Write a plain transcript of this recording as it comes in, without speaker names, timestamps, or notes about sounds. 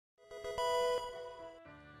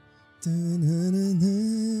Yo,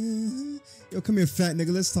 come here, fat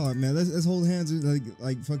nigga. Let's talk, man. Let's hold hands and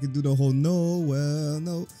like fucking do the whole no. Well,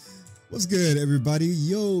 no. What's good, everybody?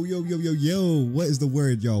 Yo. What is the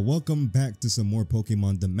word, y'all? Welcome back to some more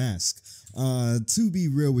Pokemon Damask. To be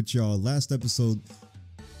real with y'all, last episode.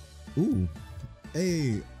 Ooh.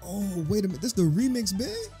 Hey. Oh, wait a minute. This the remix, man.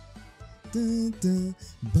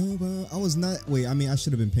 I was not. Wait, I mean, I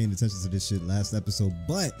should have been paying attention to this shit last episode,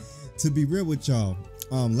 but to be real with y'all,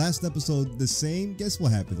 last episode the same. Guess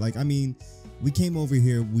what happened? Like, I mean, we came over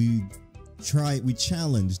here, we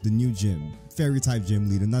challenged the new gym, fairy type gym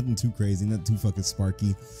leader, nothing too crazy, nothing too fucking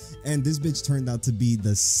sparky, and this bitch turned out to be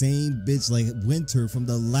the same bitch like Winter from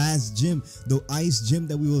the last gym, the ice gym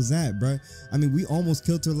that we was at, bruh. I mean, we almost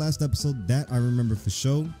killed her last episode, that I remember for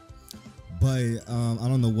sure. But I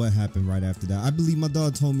don't know what happened right after that. I believe my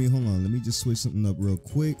dog told me, hold on, let me just switch something up real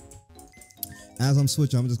quick. As I'm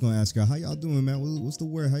switching, I'm just gonna ask y'all, how y'all doing, man? What's the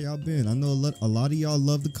word? How y'all been? I know a lot of y'all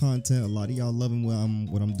love the content. A lot of y'all loving what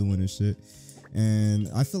I'm doing and shit. And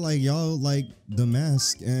I feel like y'all like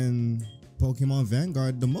Damask and Pokemon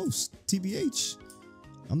Vanguard the most. TBH.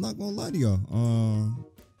 I'm not gonna lie to y'all.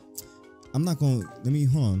 I'm not gonna.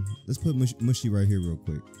 Hold on. Let's put Mushy right here real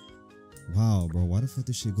quick. Wow, bro, why the fuck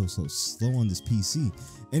this shit go so slow on this PC?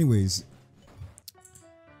 Anyways,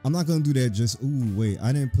 I'm not gonna do that just. Ooh, wait,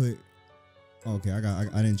 I didn't put. Okay, I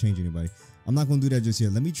didn't change anybody. I'm not gonna do that just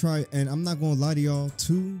yet. Let me try, and I'm not gonna lie to y'all.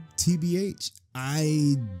 To TBH,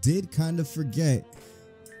 I did kind of forget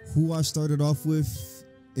who I started off with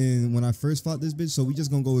when I first fought this bitch. So we just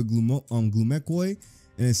gonna go with Glumekoi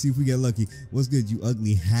and see if we get lucky. What's good, you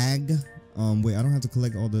ugly hag? Wait, I don't have to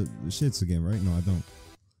collect all the shits again, right? No, I don't.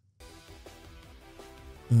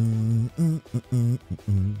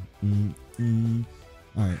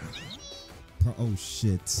 Alright. Oh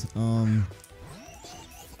shit.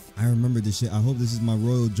 I remember this shit. I hope this is my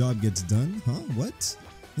royal job gets done. Huh? What?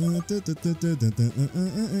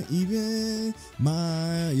 Even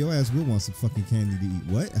my your ass will want some fucking candy to eat.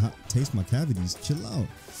 What? Taste my cavities. Chill out.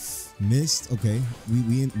 Missed. Okay.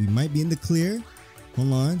 We might be in the clear.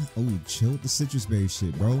 Hold on. Oh, chill with the citrus berry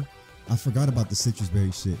shit, bro. I forgot about the citrus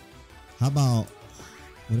berry shit. How about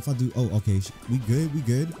what if I do? Oh, okay. We good. We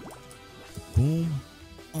good. Boom.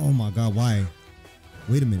 Oh my god. Why?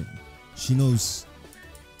 Wait a minute. She knows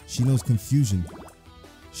confusion.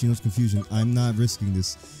 She knows confusion. I'm not risking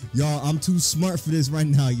this. Y'all, I'm too smart for this right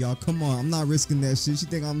now, y'all. Come on. I'm not risking that shit. She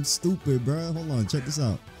think I'm stupid, bro. Hold on. Check this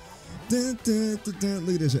out. Look at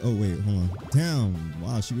that shit. Oh, wait. Hold on. Damn.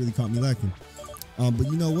 Wow. She really caught me lacking. But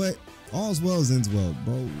you know what? All's well ends well,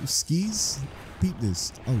 bro. Skis. Peep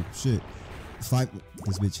this. Oh, shit.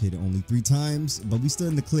 This bitch hit it only 3 times, but we still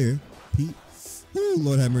in the clear. Peep. Woo,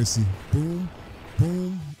 Lord have mercy. Boom.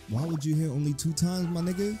 Boom. Why would you hit only 2 times, my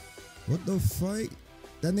nigga? What the fuck?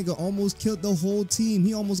 That nigga almost killed the whole team.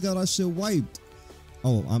 He almost got our shit wiped.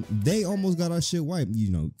 Oh, they almost got our shit wiped,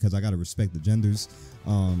 you know, because I gotta respect the genders.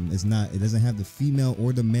 It doesn't have the female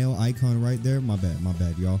or the male icon right there. My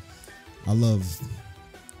bad, y'all. I love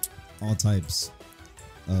all types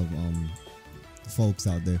of folks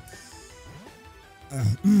out there.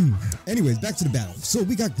 Anyways, back to the battle. So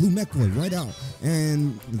we got Glumekoi right out,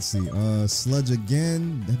 and let's see, Sludge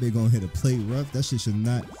again. That bitch gonna hit a plate rough. That shit should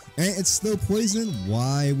not, and it's still poison.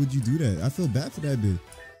 Why would you do that? I feel bad for that bitch.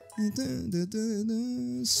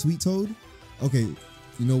 Sweet Toad. Okay,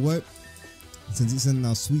 you know what? Since he's sending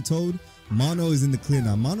out Sweet Toad, Mono is in the clear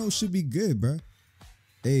now. Mono should be good, bro.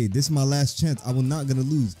 Hey, this is my last chance. I will not gonna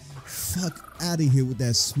lose. Fuck out of here with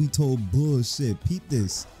that Sweet Toad bullshit. Peep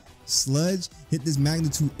this. Sludge, hit this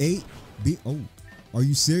magnitude 8. Oh, are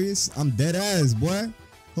you serious? I'm dead ass, boy.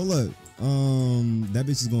 Hold up. That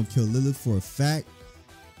bitch is gonna kill Lilith for a fact.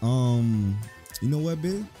 You know what,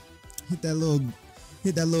 bitch? Hit that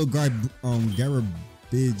little garbage.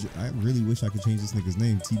 I really wish I could change this nigga's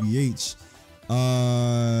name. TBH.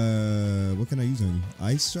 What can I use on you?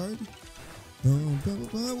 Ice shard? Oh,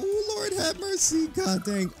 Lord have mercy. God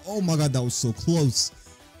dang. Oh my god, that was so close.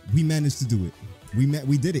 We managed to do it.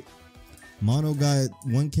 We did it. Mono got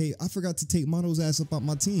 1K. I forgot to take Mono's ass up out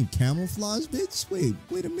my team. Camouflage, bitch.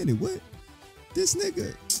 Wait a minute. What? This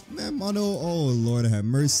nigga, man, Mono. Oh Lord, have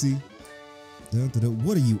mercy.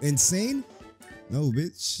 What are you, insane? No,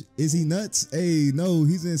 bitch. Is he nuts? Hey, no,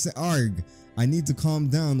 he's insane. Arg. I need to calm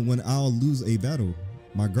down when I'll lose a battle.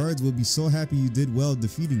 My guards will be so happy you did well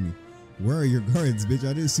defeating me. Where are your guards, bitch?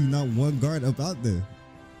 I didn't see not one guard up out there.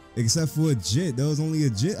 Except for a Jit. There was only a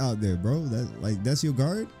Jit out there, bro. That's your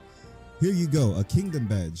guard? Here you go, a kingdom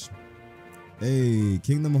badge. Hey,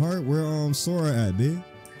 Kingdom Heart, where Sora at, bitch?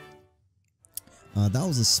 That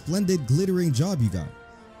was a splendid glittering job you got.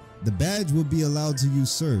 The badge will be allowed to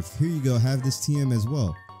use surf. Here you go. Have this TM as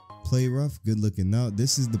well. Play rough. Good looking. Now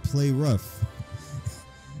this is the play rough.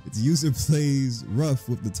 Its user plays rough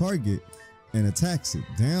with the target and attacks it.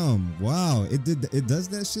 Damn. Wow. It does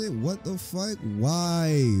that shit? What the fuck?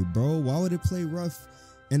 Why, bro? Why would it play rough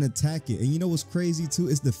and attack it? And you know what's crazy too?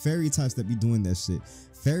 It's the fairy types that be doing that shit.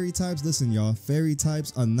 Fairy types, listen y'all, fairy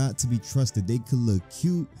types are not to be trusted. They could look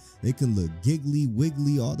cute, they can look giggly,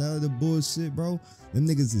 wiggly, all that other bullshit, bro. Them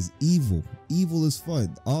niggas is evil. Evil as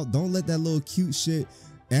fuck. Don't let that little cute shit,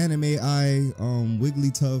 anime eye,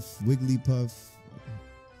 wigglytuff,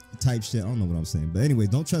 type shit. I don't know what I'm saying. But anyway,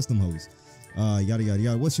 don't trust them hoes. Yada yada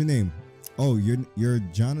yada. What's your name? Oh, you're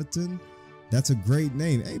Jonathan? That's a great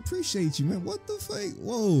name. Hey, appreciate you, man. What the fuck?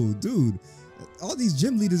 Whoa, dude. All these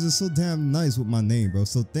gym leaders are so damn nice with my name, bro.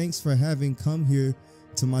 So thanks for having come here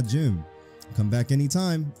to my gym. Come back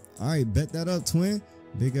anytime. All right, bet that up, twin.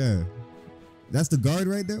 Big ass. That's the guard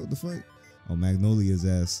right there. What the fuck? Oh, Magnolia's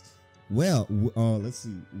ass. Well, let's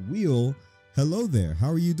see. Wheel, hello there.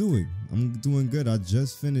 How are you doing? I'm doing good. I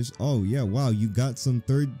just finished. Oh, yeah. Wow, you got some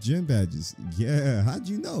 3rd gym badges. Yeah, how'd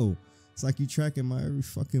you know? It's like you tracking my every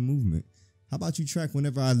fucking movement. How about you track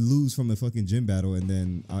whenever I lose from a fucking gym battle and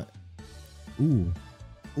then I... Ooh.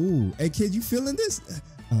 Hey, kid, you feeling this?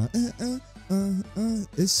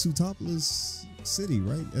 It's Sutopola's city,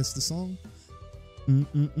 right? That's the song.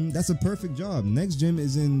 That's a perfect job. Next gym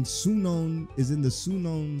is in Sunun.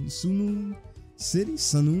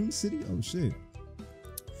 Sunun City. Oh shit.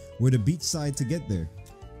 We're the beach side to get there.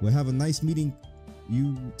 We'll have a nice meeting.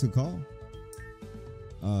 You to call.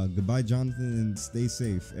 Goodbye, Jonathan, and stay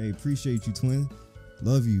safe. Hey, appreciate you, twin.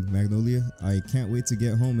 Love you, Magnolia. I can't wait to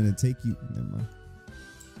get home and then take you. Never mind.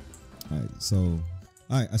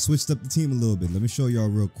 All right, I switched up the team a little bit. Let me show y'all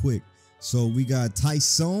real quick. So we got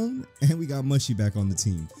Tyson and we got Mushy back on the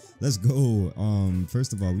team. Let's go.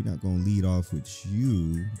 First of all, we're not gonna lead off with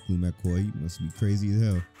you, Blue McCoy. You must be crazy as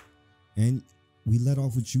hell. And we let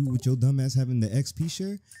off with you with your dumbass having the XP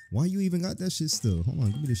share. Why you even got that shit still? Hold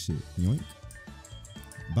on, give me this shit. Yoink.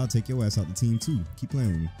 About to take your ass out the team too. Keep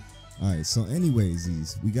playing with me. All right, so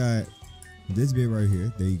anyways, we got this bit right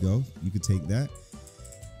here. There you go. You could take that.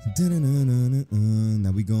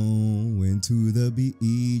 Now we going to the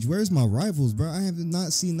beach. Where's my rivals, bro? I have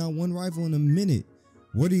not seen not one rival in a minute.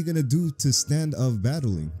 What are you gonna do to stand up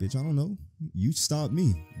battling? Bitch, I don't know. You stop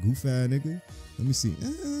me, goof ass nigga. Let me see.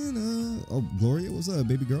 Oh, Gloria, what's up,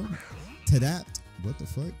 baby girl? Tadapt. What the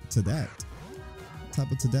fuck? Tadapt. What type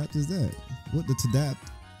of Tadapt is that? What the Tadapt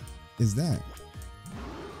is that?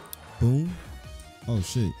 Boom. Oh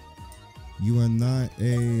shit. You are not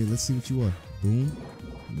a. Let's see what you are. Boom.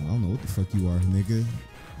 No, I don't know what the fuck you are, nigga.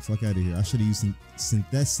 Fuck out of here. I should have used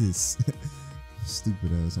synthesis.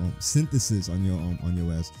 Stupid ass. Synthesis on your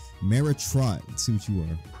ass. Meritrot. Let's see what you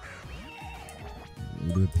are.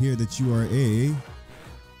 It would appear that you are a.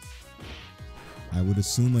 I would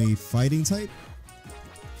assume a fighting type.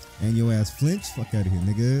 And your ass flinch. Fuck out of here,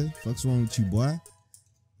 nigga. Fuck's wrong with you, boy?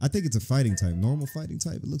 I think it's a fighting type. Normal fighting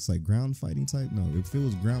type. It looks like ground fighting type. No, if it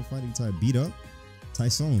was ground fighting type, beat up.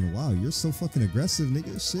 Tyson. Wow, you're so fucking aggressive,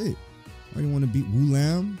 nigga. Shit. Why do you want to beat Wu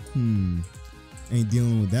Lam? Ain't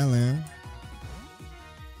dealing with that lamb.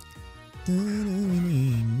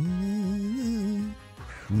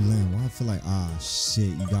 Wu Lam. Why I feel like,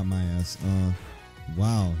 shit, you got my ass.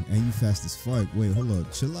 Wow. And you fast as fuck. Wait, hold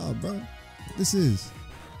up. Chill out, bro. What this is?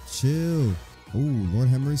 Chill. Oh, Lord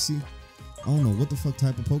have mercy. I don't know what the fuck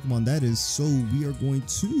type of Pokemon that is. So we are going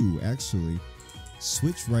to actually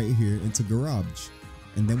switch right here into Garage.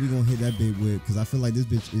 And then we're going to hit that bit with, because I feel like this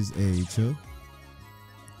bitch is a chill.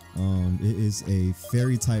 It is a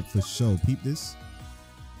fairy type for sure. Peep this.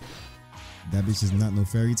 That bitch is not no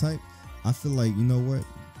fairy type. I feel like, you know what?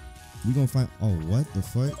 We're going to find, oh, what the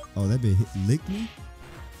fuck? Oh, that bitch licked me?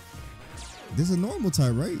 This is a normal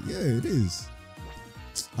type, right? Yeah, it is.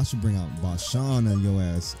 I should bring out Bashan on your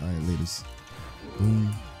ass. All right, ladies.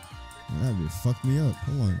 Boom. That bitch fucked me up.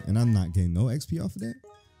 Hold on. And I'm not getting no XP off of that?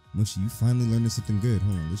 Mushy, you finally learning something good.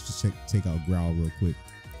 Hold on. Let's just take out Growl real quick.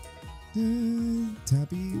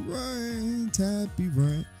 Tappy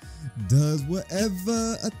Runt does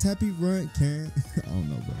whatever a Tappy Runt can. I don't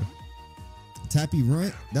know, bro. Tappy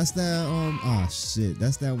Runt? That's that, shit.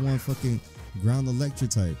 That's that one fucking ground electric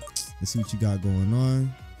type. Let's see what you got going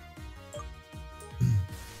on.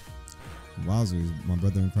 Wowzers, my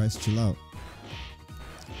brother in Christ, chill out.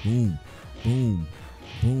 Boom, boom,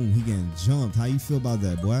 boom. He getting jumped. How you feel about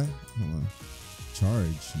that, boy? Hold on.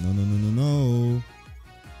 Charge. No.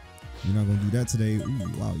 You're not gonna do that today. Ooh,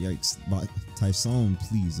 wow, yikes. Tyson,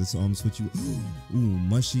 please. Let's switch you. Ooh,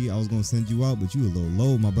 Mushy. I was gonna send you out, but you a little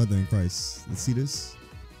low, my brother in Christ. Let's see this.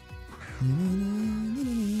 Ooh,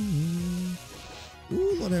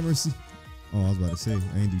 Lord have mercy. Oh, I was about to say,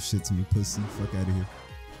 I ain't do shit to me, pussy. Fuck out of here.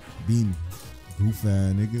 Beam. Goof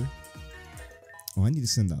ass nigga. Oh, I need to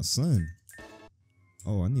send out Sun.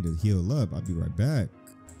 Oh, I need to heal up. I'll be right back.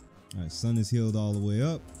 Alright, Sun is healed all the way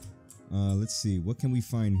up. Let's see. What can we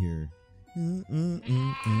find here?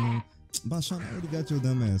 Bashan, I already got your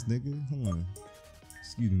dumb ass, nigga. Hold on.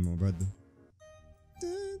 Excuse me, my brother.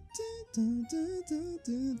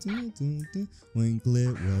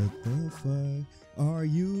 Winklet, what the fuck are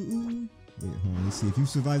you? Wait, hold on. Let's see. If you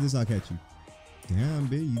survive this, I'll catch you. Damn,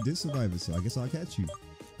 bitch, you did survive it, so I guess I'll catch you.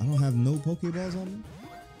 I don't have no Pokeballs on me.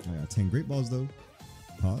 I got 10 Great Balls, though.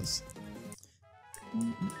 Pause.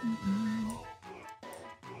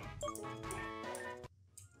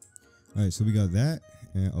 Alright, so we got that.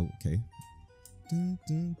 And, oh, okay. I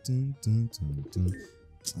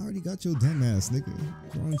already got your dumb ass, nigga.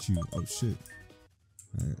 Aren't you? Oh, shit.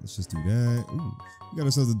 Alright, let's just do that. Ooh, we got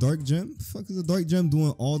ourselves a dark gem. The fuck is a dark gem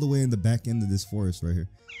doing all the way in the back end of this forest right here?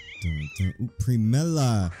 Ooh,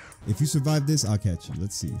 Primella. If you survive this, I'll catch you.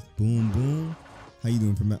 Let's see. Boom, boom. How you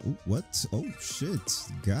doing, Primella? Ooh, what? Oh, shit.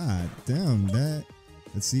 God damn that.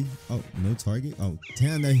 Let's see. Oh, no target. Oh,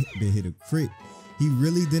 damn, that hit a crit. He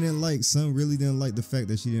really didn't like, Sun really didn't like the fact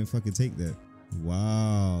that she didn't fucking take that.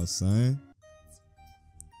 Wow, son.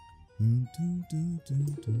 Then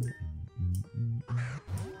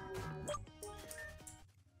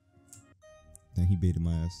he baited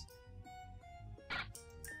my ass.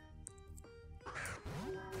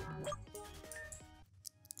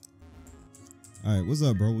 Alright, what's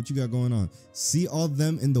up, bro? What you got going on? See all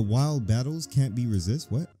them in the wild battles can't be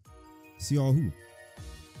resist? What? See all who?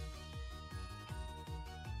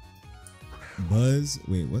 Buzz.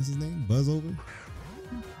 Wait, what's his name? Buzz over?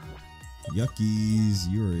 Yuckies.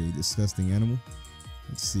 You're a disgusting animal.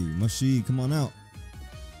 Let's see. Mushy, come on out.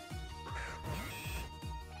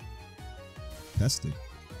 Pested.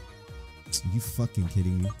 You fucking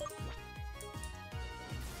kidding me?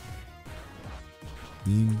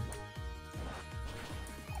 Beam.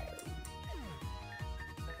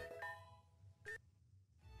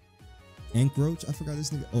 Ankroach? I forgot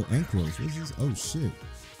this nigga. Oh, Ankroach. What is this? Oh, shit.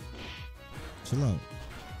 Chill out.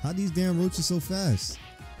 How these damn roaches so fast?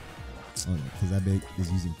 Oh, because that bitch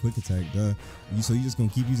is using quick attack. Duh. So you just gonna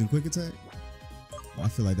keep using quick attack? Oh, I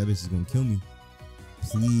feel like that bitch is gonna kill me.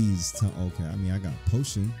 Please tell. Okay, I mean, I got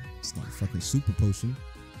potion. It's not fucking super potion.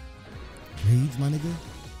 Rage, my nigga?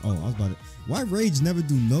 Oh, I was about to. Why Rage never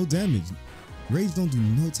do no damage? Rage don't do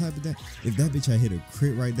no type of damage. If that bitch had hit a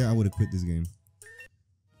crit right there, I would have quit this game.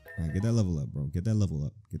 Alright, get that level up, bro. Get that level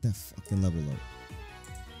up. Get that fucking level up.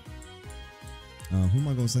 Who am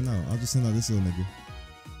I gonna send out? I'll just send out this little nigga.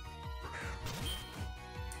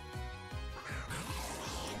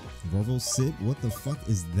 Vorval Sip? What the fuck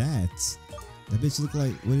is that? That bitch look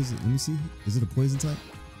like, what is it? Let me see. Is it a poison type?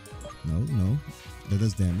 No, no. That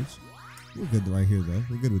does damage. We're good right here though.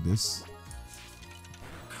 We're good with this.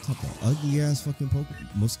 What type of ugly ass fucking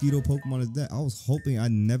Pokemon? Mosquito Pokemon is that? I was hoping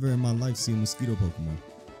I'd never in my life see a mosquito Pokemon.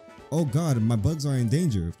 Oh god, my bugs are in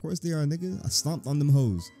danger. Of course they are, nigga. I stomped on them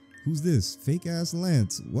hoes. Who's this? Fake ass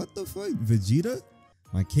Lance. What the fuck? Vegeta?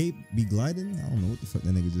 My cape be gliding? I don't know what the fuck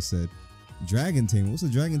that nigga just said. Dragon Tamer. What's a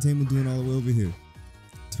Dragon Tamer doing all the way over here?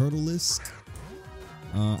 Turtleisk.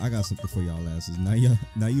 I got something for y'all asses. Now you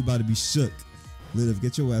about to be shook. Liv,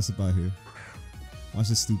 get your ass up out here. Watch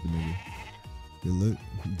this stupid nigga. Good look.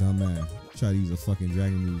 Dumb man. Try to use a fucking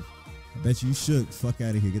dragon move. I bet you shook. Fuck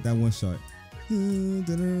out of here. Get that one shot. Nah,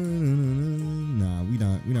 we're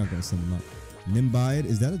not gonna send him out. Nimbide,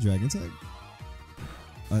 is that a dragon type?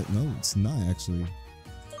 No, it's not actually.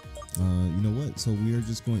 You know what? So we are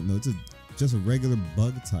just going. No, it's just a regular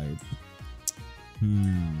bug type.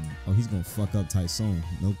 Oh, he's gonna fuck up Tyson.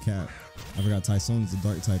 No cap. I forgot Tyson is a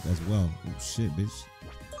dark type as well. Oh shit, bitch.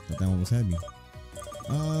 Thought that one almost had me.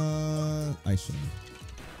 Ice Shard.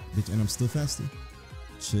 Bitch, and I'm still faster.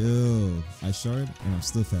 Chill. Ice Shard, and I'm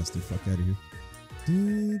still faster. Fuck out of here.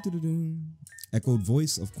 Echoed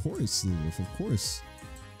Voice, of course, Lilith, of course.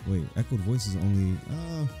 Wait, Echoed Voice is only.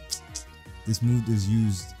 This move is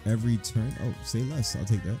used every turn. Oh, say less. I'll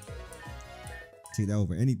take that. Take that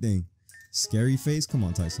over anything. Scary Face, come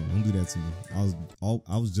on, Tyson, don't do that to me. I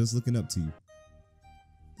was just looking up to you.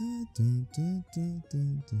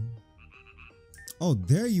 Oh,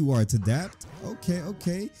 there you are, Tadapt. Okay,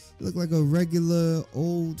 okay. You look like a regular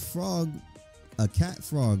old frog, a cat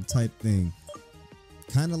frog type thing.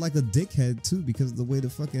 Kind of like a dickhead too, because of the way the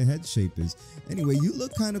fucking head shape is. Anyway, you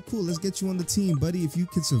look kind of cool. Let's get you on the team, buddy. If you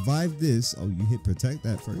can survive this. Oh, you hit protect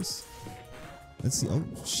that first. Let's see. Oh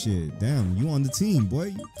shit, damn, you on the team, boy.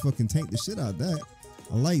 You fucking tank the shit out of that.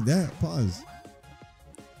 I like that. Pause.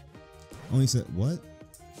 Only said what?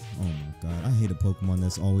 Oh my god, I hate a Pokemon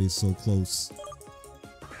that's always so close.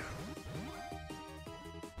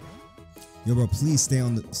 Yo, bro, please stay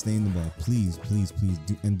in the ball. Please, please, please,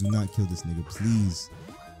 do not kill this nigga. Please,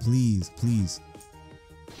 please, please.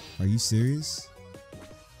 Are you serious?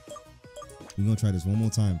 We're gonna try this one more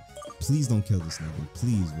time. Please don't kill this nigga.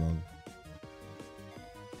 Please, bro.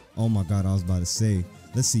 Oh my god, I was about to say.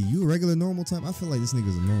 Let's see, you a regular normal type? I feel like this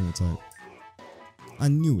nigga's a normal type. I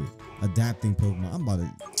knew it. Adapting Pokemon. I'm about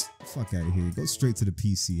to fuck out of here. Go straight to the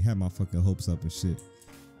PC. Have my fucking hopes up and shit.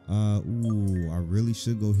 Ooh, I really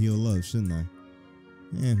should go heal up, shouldn't I?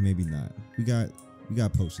 Eh, maybe not. We got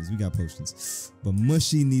potions. We got potions. But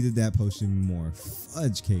Mushy needed that potion more.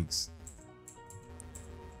 Fudge cakes.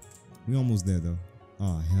 We almost there though.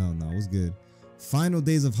 Oh hell no, what's good? Final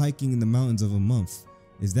days of hiking in the mountains of a month.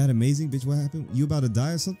 Is that amazing, bitch? What happened? You about to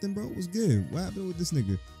die or something, bro? What's good? What happened with this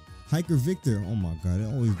nigga? Hiker Victor. Oh my god, it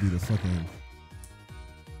always be the fucking.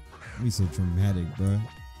 Be so dramatic, bro.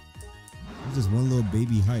 It's just one little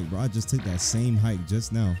baby hike, bro. I just took that same hike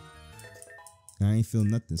just now. I ain't feel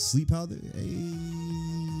nothing. Sleep powder? Hey.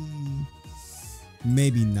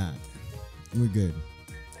 Maybe not. We're good.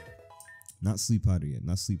 Not sleep powder yet.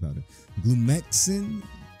 Not sleep powder. Glumexin?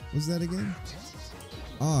 What's that again?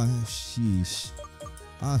 Ah, sheesh.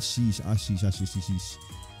 Ah, sheesh. Ah, sheesh. Ah, sheesh.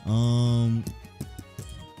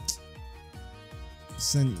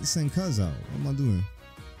 Sheesh. Send cuz out. What am I doing?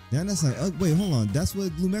 Damn, that's like, wait, hold on. That's what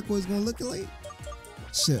Glumeco is gonna look like?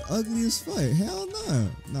 Shit, ugly as fuck. Hell nah.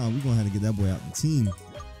 Nah, we gonna have to get that boy out the team.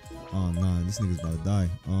 Oh nah, this nigga's about to die.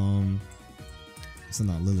 It's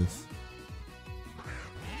not Lilith.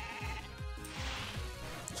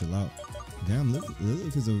 Chill out. Damn,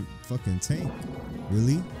 Lilith is a fucking tank.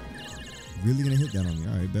 Really? Really gonna hit that on me?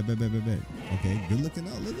 All right, bet. Okay, good looking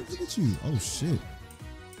out, Lilith. Look at you. Oh shit.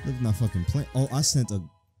 Lilith not fucking playing. Oh, I sent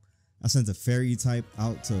a fairy type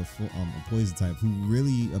out to a poison type who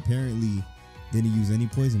really apparently didn't use any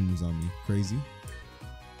poison moves on me. Crazy.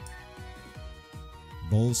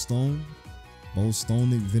 Bolstonic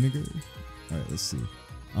vinegar. All right, let's see.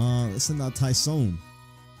 Let's send out Tyson.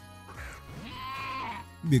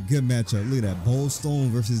 Be a good matchup. Look at that. Bolstone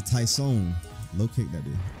versus Tyson. Low kick that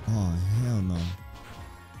bitch. Oh hell no.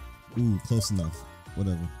 Ooh, close enough.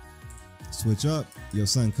 Whatever. Switch up. Yo,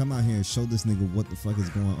 son, come out here and show this nigga what the fuck is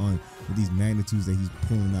going on with these magnitudes that he's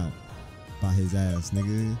pulling out by his ass,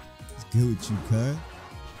 nigga. It's good with you, cuz.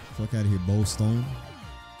 Fuck out of here, Bolstone.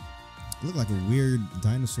 Look like a weird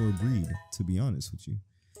dinosaur breed, to be honest with you.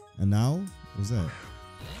 And now, what's that?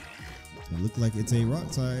 It look like it's a rock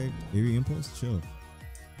type. Eerie Impulse? Chill.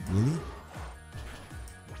 Really?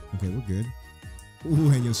 Okay, we're good. Ooh,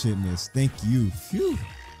 and your shit missed. Thank you. Phew.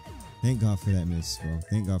 Thank God for that miss, bro.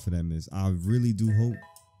 Thank God for that miss. I really do hope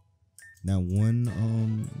that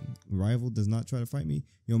one rival does not try to fight me.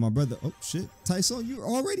 Yo, my brother. Oh shit, Tyson, you're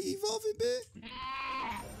already evolving, bitch.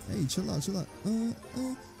 Hey, chill out, chill out. Ooh,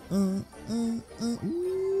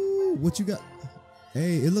 what you got?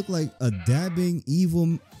 Hey, it looked like a dabbing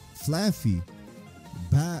evil Flaffy.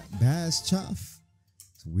 Baz Chaff.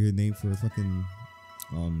 It's a weird name for a fucking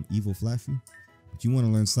evil Flaffy. But you want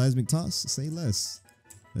to learn seismic toss? Say less.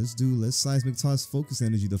 Let's seismic toss focus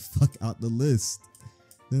energy the fuck out the list.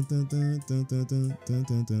 Dun, dun, dun, dun, dun, dun, dun,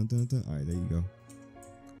 dun, dun, dun, dun. All right, there you go.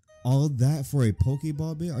 All that for a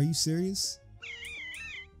Pokeball bit? Are you serious?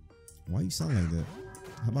 Why you sound like that?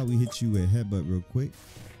 How about we hit you with a headbutt real quick?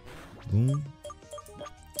 Boom.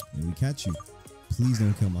 And we catch you. Please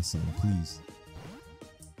don't kill my son, please.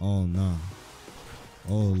 Oh nah.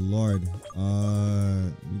 Oh lord.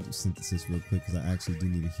 Let me do synthesis real quick because I actually do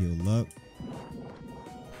need to heal up.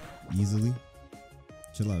 Easily.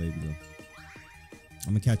 Chill out, baby girl.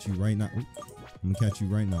 I'm gonna catch you right now. Ooh, I'm gonna catch you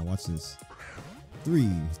right now. Watch this. 3,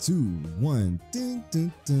 2, 1. Dun,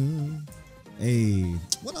 dun, dun. Hey,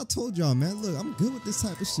 what I told y'all, man. Look, I'm good with this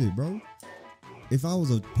type of shit, bro. If I was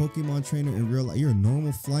a Pokemon trainer in real life, you're a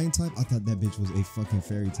normal flying type. I thought that bitch was a fucking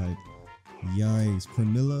fairy type. Yikes.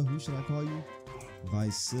 Primilla, who should I call you?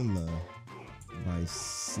 Vicilla.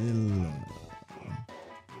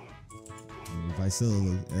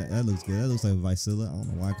 Vicilla, that looks good. That looks like Vicilla. I don't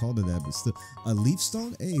know why I called it that, but still. A leaf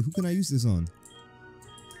stone? Hey, who can I use this on?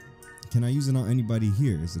 Can I use it on anybody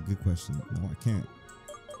here? It's a good question. No, I can't.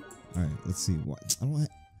 All right, let's see. What?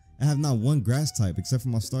 I have not one grass type except for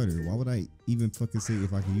my starter. Why would I even fucking say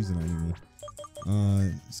if I can use it on anyone?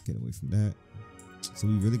 Let's get away from that. So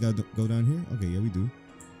we really gotta go down here? Okay, yeah, we do.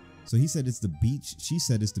 So he said it's the beach. She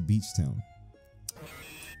said it's the beach town.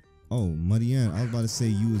 Oh, Muddy Ann, I was about to say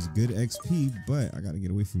you was good XP, but I gotta get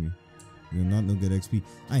away from you. You're not no good XP.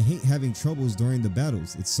 I hate having troubles during the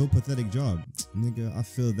battles. It's so pathetic job. Nigga, I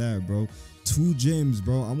feel that, bro. 2 gyms,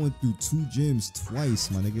 bro. I went through 2 gyms twice,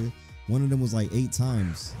 my nigga. One of them was like 8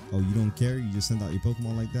 times. Oh, you don't care? You just send out your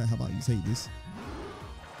Pokemon like that? How about you take this?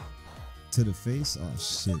 To the face? Oh,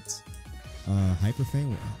 shit. Hyper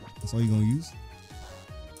Feint? That's all you gonna use?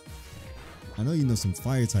 I know you know some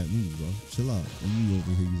fire type moves, bro. Chill out. And you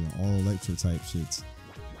over here using all electro type shits.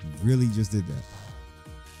 Really just did that.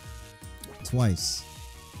 Twice.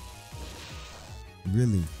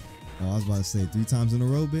 Really? Oh, I was about to say 3 times in a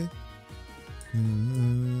row, bitch.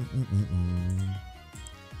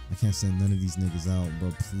 I can't send none of these niggas out,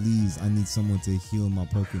 bro. Please, I need someone to heal my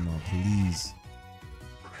Pokemon, please.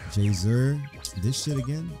 Jazer, this shit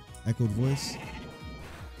again? Echoed voice?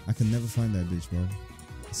 I can never find that bitch, bro.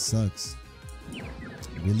 It sucks.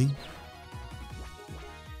 Really?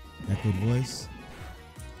 Echoed voice?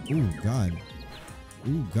 Ooh, God.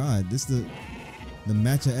 Ooh, God. This the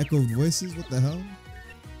match of echoed voices? What the hell?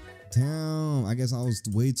 Damn. I guess I was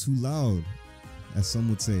way too loud. As some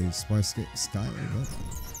would say, Sparse Sky. What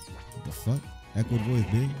the fuck? Echoed voice,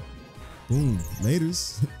 big. Boom.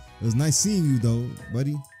 Laters. It was nice seeing you, though,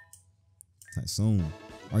 buddy. Tyson.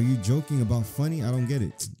 Are you joking about funny? I don't get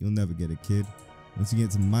it. You'll never get it, kid. Once you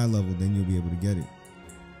get to my level, then you'll be able to get it.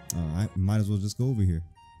 I might as well just go over here.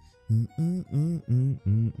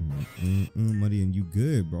 Muddy, and you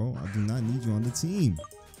good, bro. I do not need you on the team.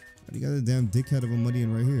 Why do you got a damn dickhead of a Muddy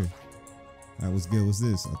in right here? Alright, what's good? What's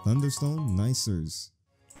this? A Thunderstone? Nicers.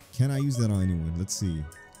 Can I use that on anyone? Let's see.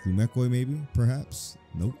 Glumekoi maybe? Perhaps?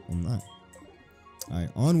 Nope, I'm not.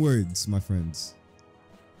 Alright, onwards, my friends.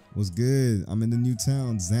 What's good? I'm in the new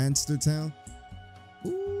town. Zanster town.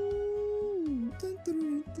 Ooh.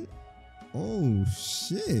 Oh,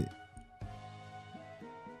 shit.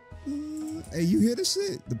 Hey, you hear this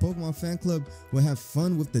shit? The Pokemon fan club will have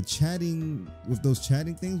fun with the chatting, with those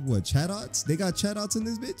chatting things. What, chatouts? They got chatouts in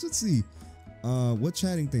this bitch? Let's see. What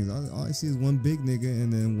chatting things? All I see is one big nigga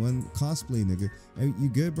and then one cosplay nigga. Hey, you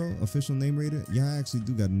good, bro? Official name rater? Yeah, I actually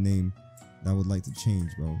do got a name that I would like to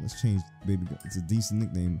change, bro. Let's change, baby. It's a decent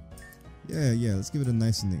nickname. Yeah. Let's give it a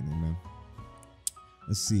nicer nickname, man.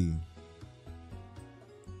 Let's see.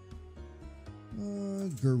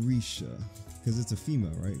 Garisha, because it's a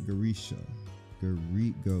female, right? Garisha.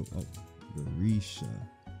 Garisha.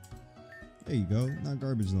 There you go. Not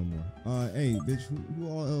garbage no more. Hey, bitch, who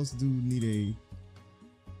all else do need a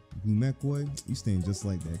Glumekoi? You staying just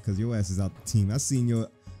like that, because your ass is out the team. I seen your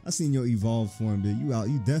evolved form, bitch. You out.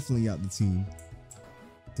 You definitely out the team.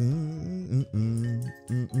 Let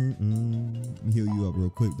me heal you up real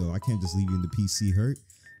quick, though. I can't just leave you in the PC hurt.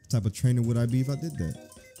 What type of trainer would I be if I did that?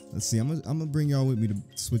 Let's see. I'm gonna bring y'all with me to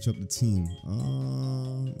switch up the team.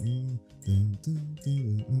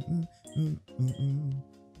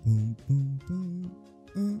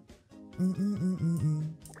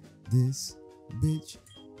 This bitch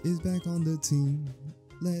is back on the team.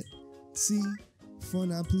 Let's see. For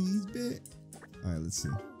now, please, bitch. All right, let's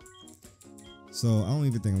see. So I don't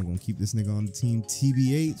even think I'm gonna keep this nigga on the team.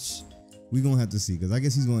 TBH, we gonna have to see, because I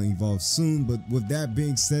guess he's gonna evolve soon. But with that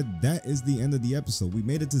being said, that is the end of the episode. We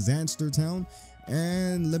made it to Zanster Town,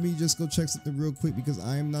 and let me just go check something real quick, because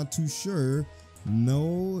I am not too sure.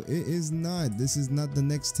 No, it is not. This is not the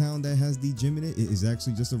next town that has the gym in it. It is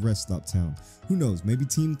actually just a rest stop town. Who knows? Maybe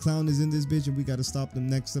Team Clown is in this bitch and we gotta stop them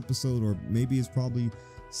next episode, or maybe it's probably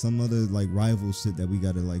some other like rival shit that we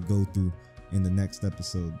gotta like go through in the next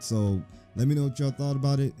episode. So let me know what y'all thought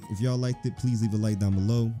about it. If y'all liked it, please leave a like down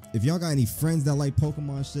below. If y'all got any friends that like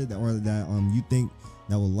Pokemon shit, or that you think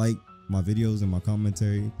that will like my videos and my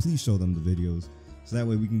commentary, please show them the videos, so that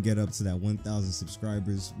way we can get up to that 1,000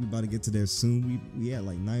 subscribers. We about to get to there soon. We at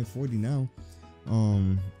like 940 now,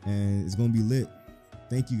 and it's gonna be lit.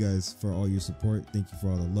 Thank you guys for all your support. Thank you for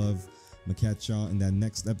all the love. I'm gonna catch y'all in that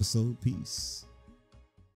next episode. Peace.